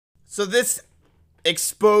So this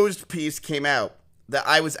exposed piece came out that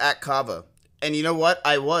I was at Kava. And you know what?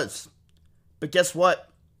 I was. But guess what?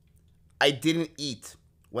 I didn't eat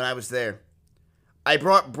when I was there. I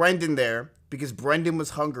brought Brendan there because Brendan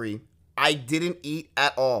was hungry. I didn't eat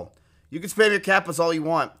at all. You can spam your kappas all you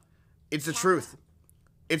want. It's the truth.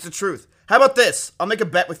 It's the truth. How about this? I'll make a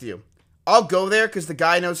bet with you. I'll go there because the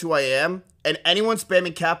guy knows who I am, and anyone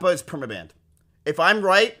spamming kappa is permabanned. If I'm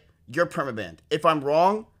right, you're permabanned. If I'm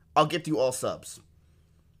wrong, I'll gift you all subs.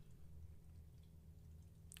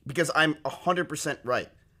 Because I'm 100% right.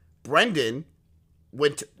 Brendan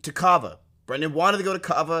went to Kava. Brendan wanted to go to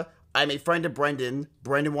Kava. I'm a friend of Brendan.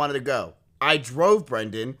 Brendan wanted to go. I drove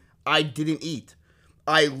Brendan. I didn't eat.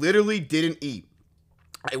 I literally didn't eat.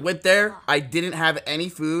 I went there. I didn't have any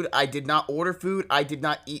food. I did not order food. I did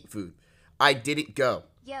not eat food. I didn't go.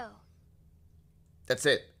 Yo. That's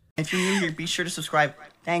it. If you're new here, be sure to subscribe.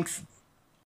 Thanks.